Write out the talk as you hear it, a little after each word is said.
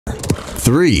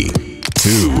3,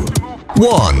 2,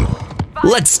 1.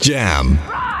 Let's jam!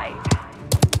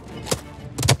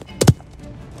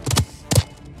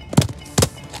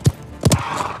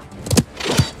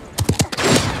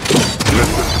 Let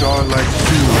the starlight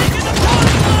feel.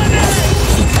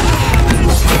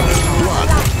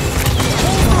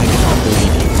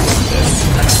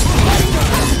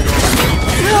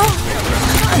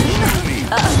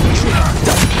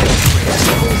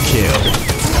 Kill.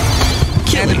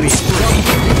 Enemy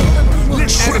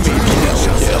spree.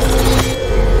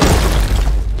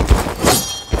 Enemy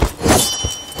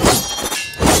kill.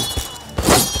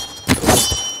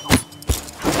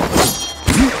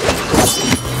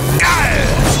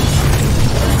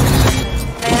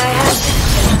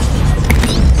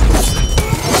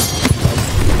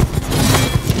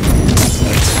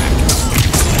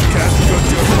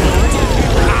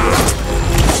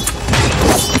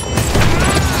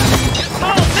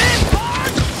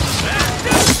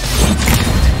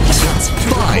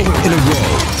 In a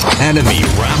row. Enemy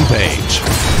rampage.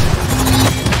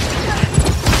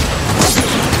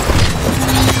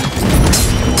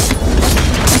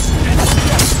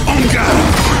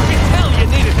 Hell, you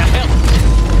needed the help.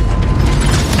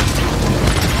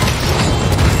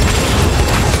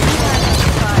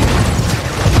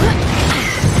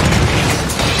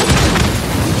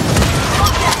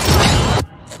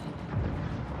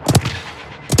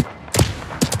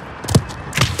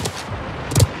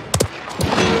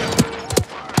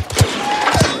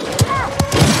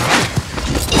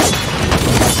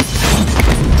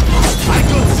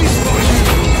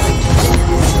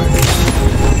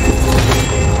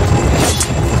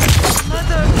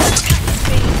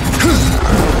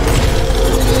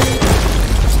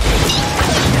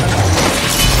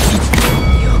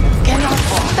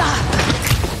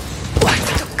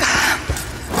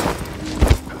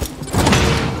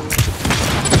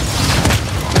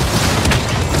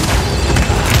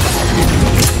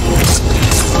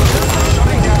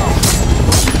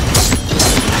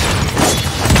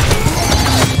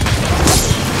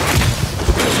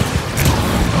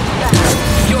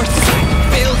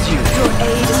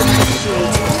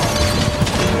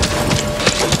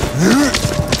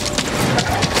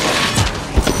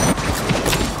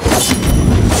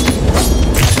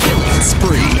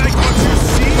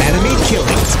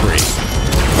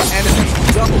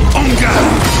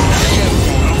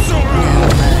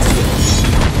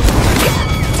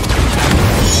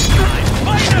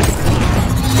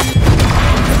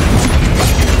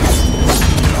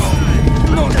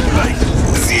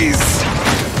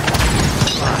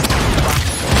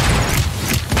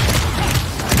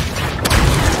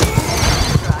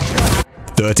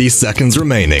 Thirty seconds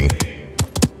remaining.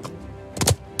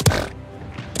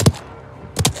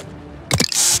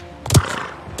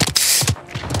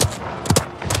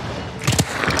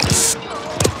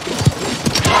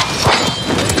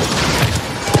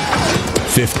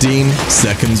 Fifteen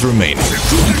seconds remaining.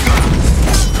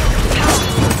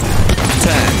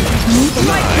 10,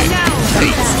 9,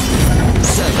 8,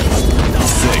 7,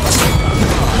 6,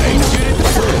 5,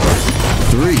 4,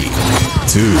 3,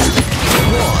 2,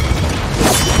 1.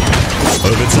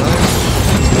 Overtime?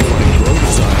 More like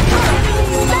overtime.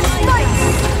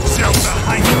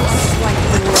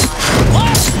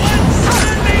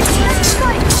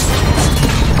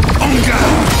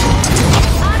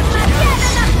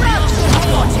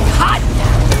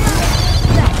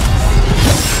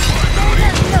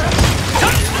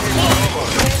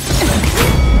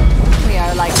 We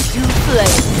are like two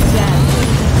flames.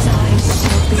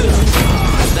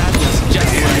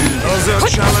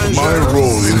 My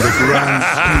role in the grand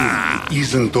scheme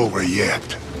isn't over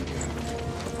yet.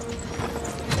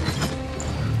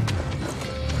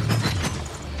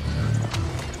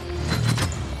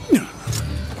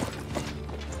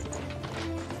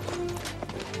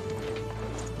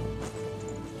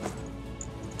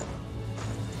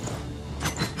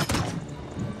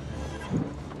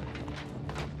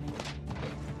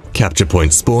 Capture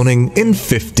point spawning in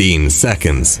 15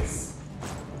 seconds.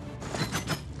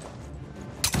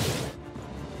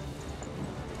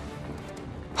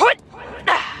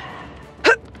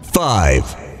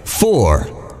 5, 4,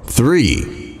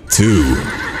 3, 2,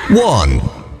 1.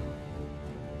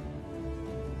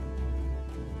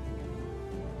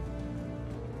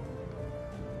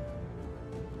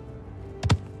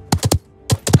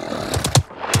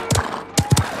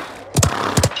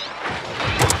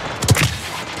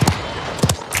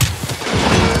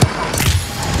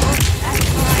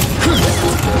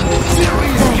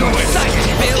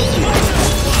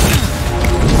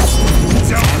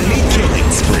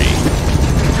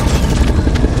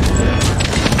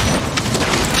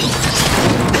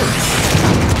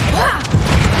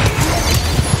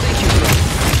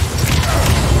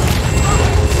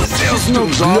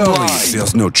 systems are mine.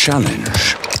 There's no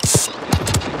challenge.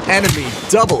 Enemy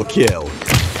double kill.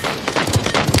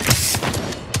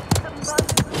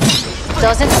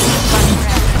 Doesn't seem fun.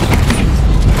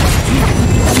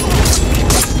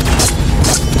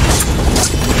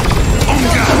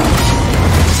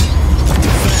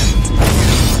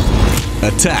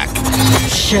 Attack.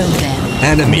 Show them.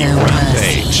 Enemy no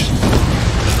rampage.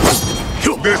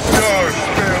 The stars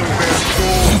spell their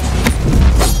soul.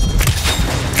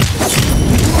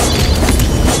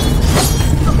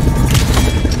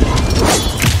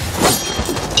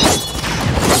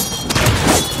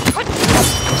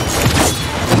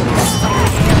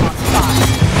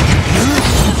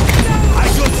 I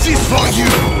got this for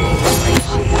you!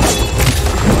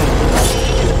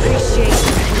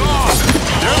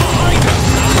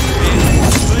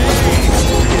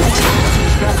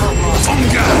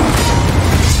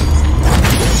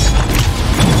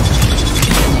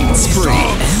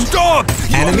 Stop!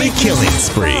 Enemy killing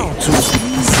spree.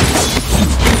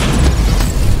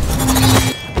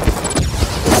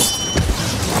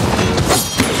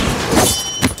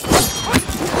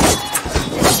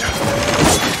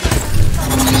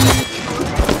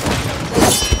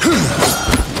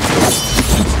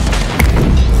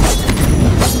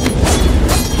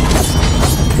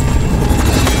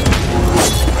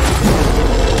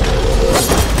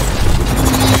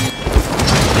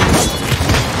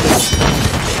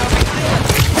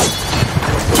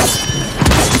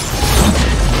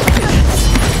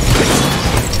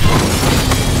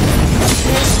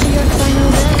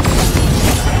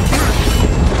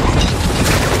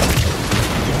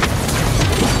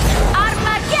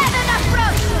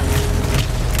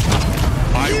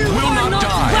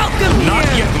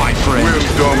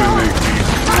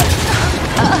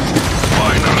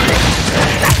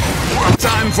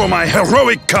 For my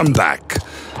heroic comeback.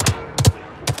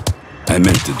 I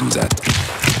meant to do that.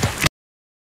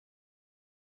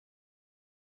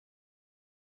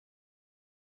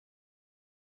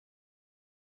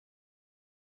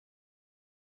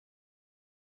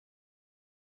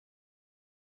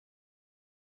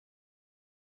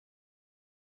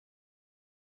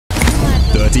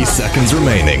 "30 seconds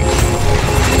remaining.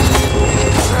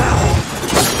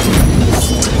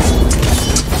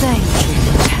 Thank you.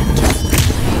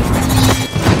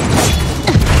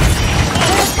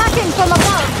 Attacking from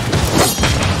above.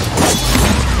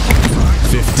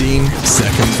 15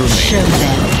 seconds Show remaining.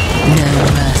 them no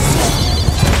mercy.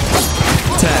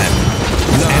 10.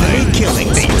 Enemy killing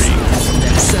spree.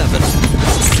 7,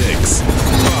 6,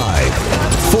 5,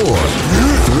 4,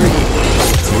 3,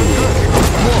 2, 1.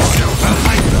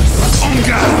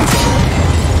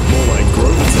 More like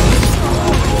growth time.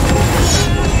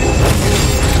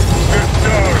 The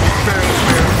stars spell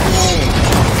their soul.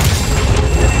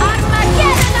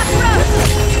 Armageddon approach!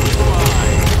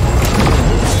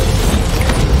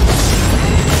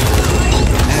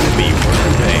 Enemy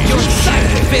rampage. Your sight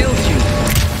failed you.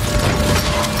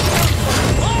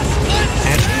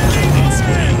 Enemy killing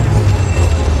spree.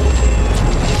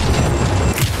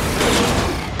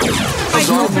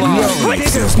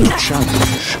 There's no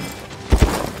challenge.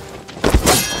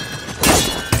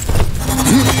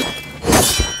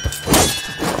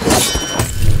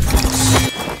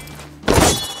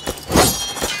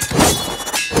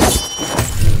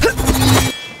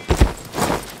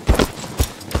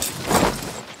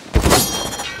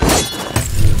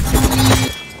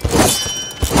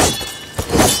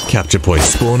 Capture point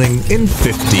spawning in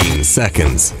 15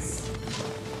 seconds.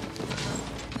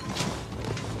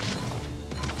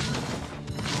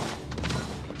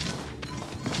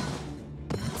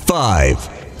 Five,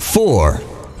 4,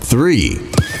 3,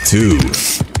 2,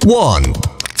 1.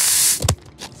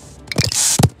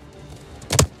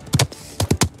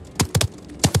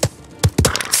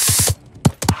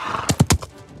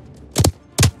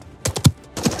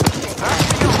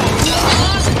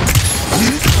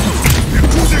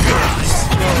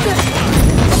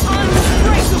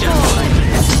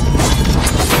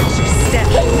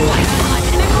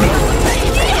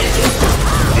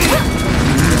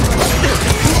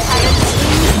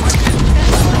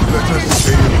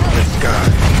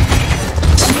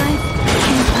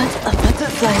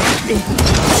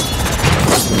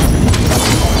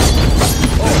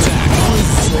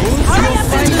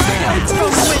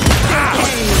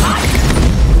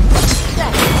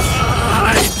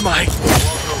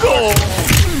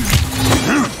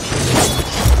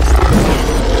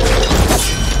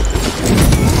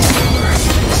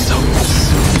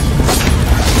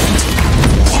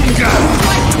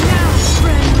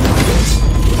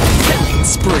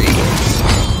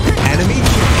 Enemy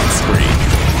killing spree.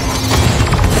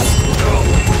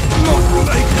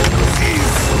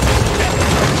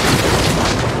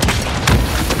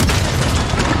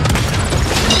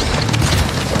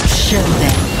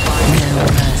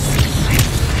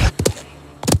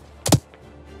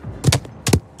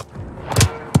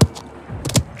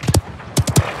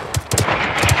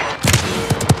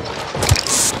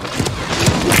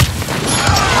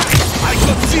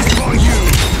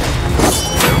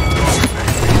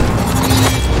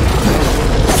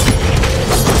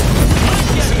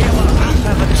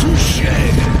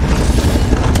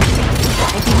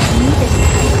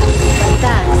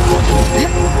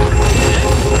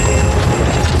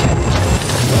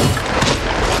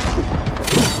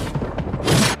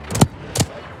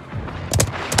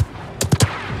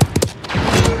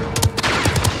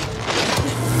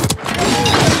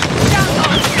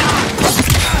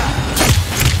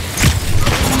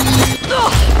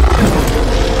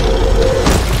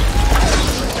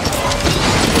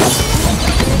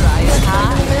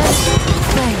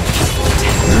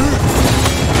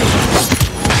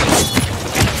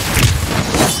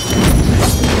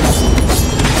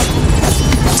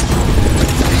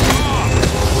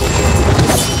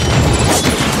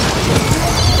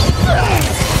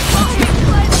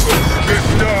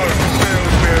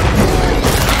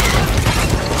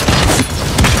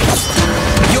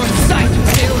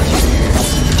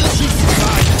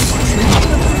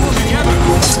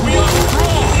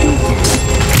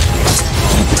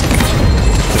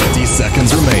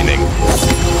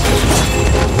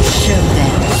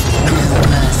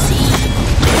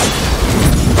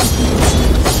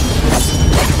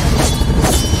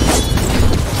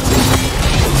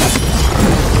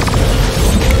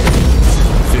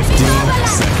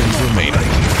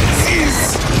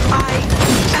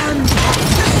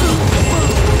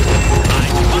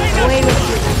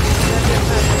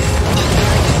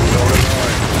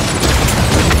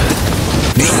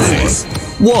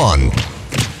 1.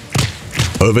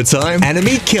 Overtime.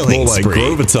 Enemy killing More like spree.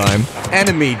 overtime.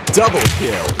 Enemy double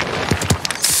kill.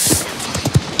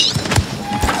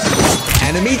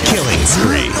 Enemy killing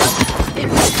spree.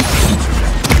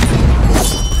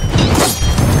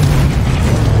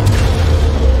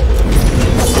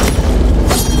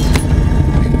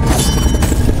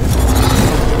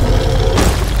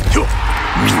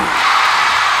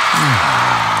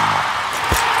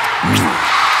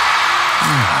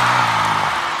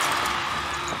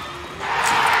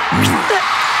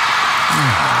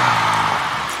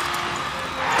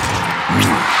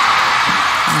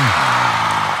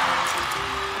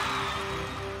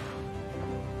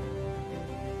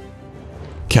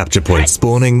 Capture point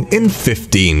spawning in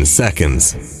 15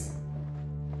 seconds.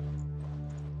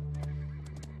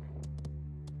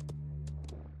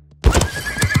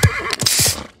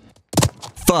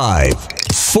 5,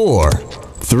 4,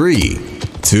 3,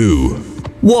 2,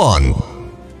 1.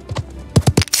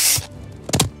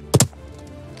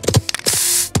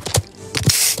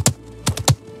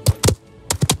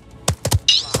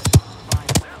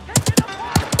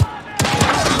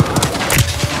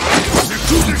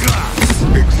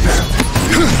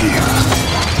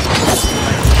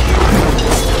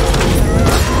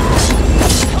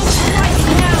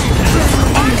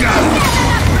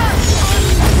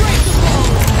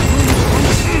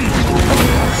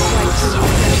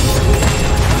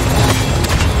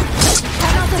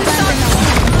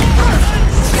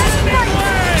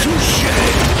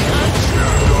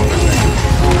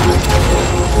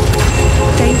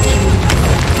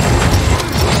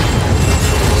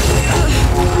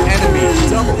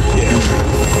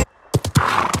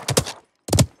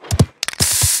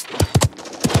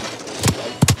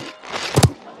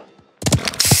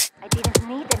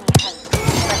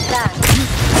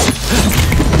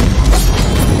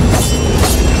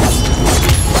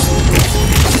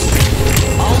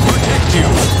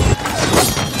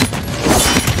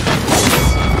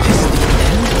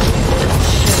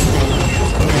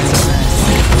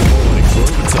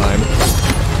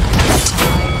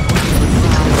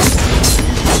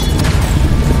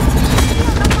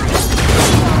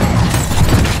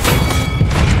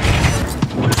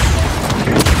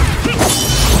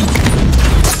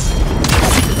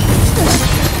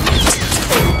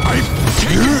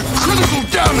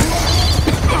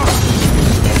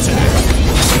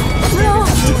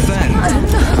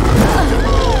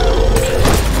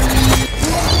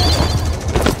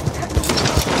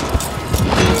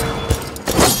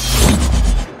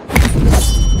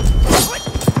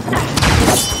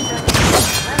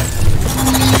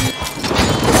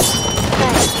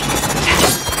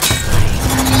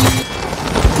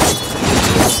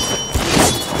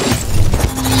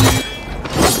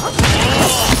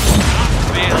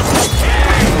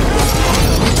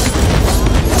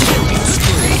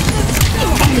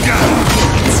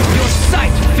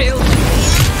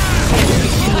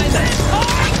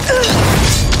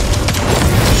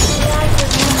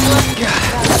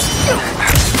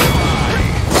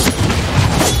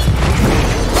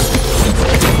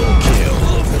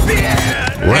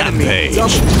 Rampage.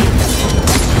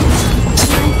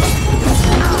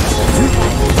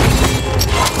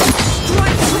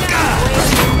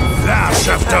 Lash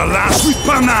after lash with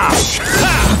panache!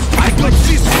 I got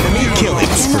this Enemy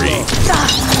killing spree.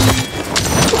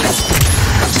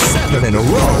 7 in a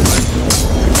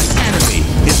row.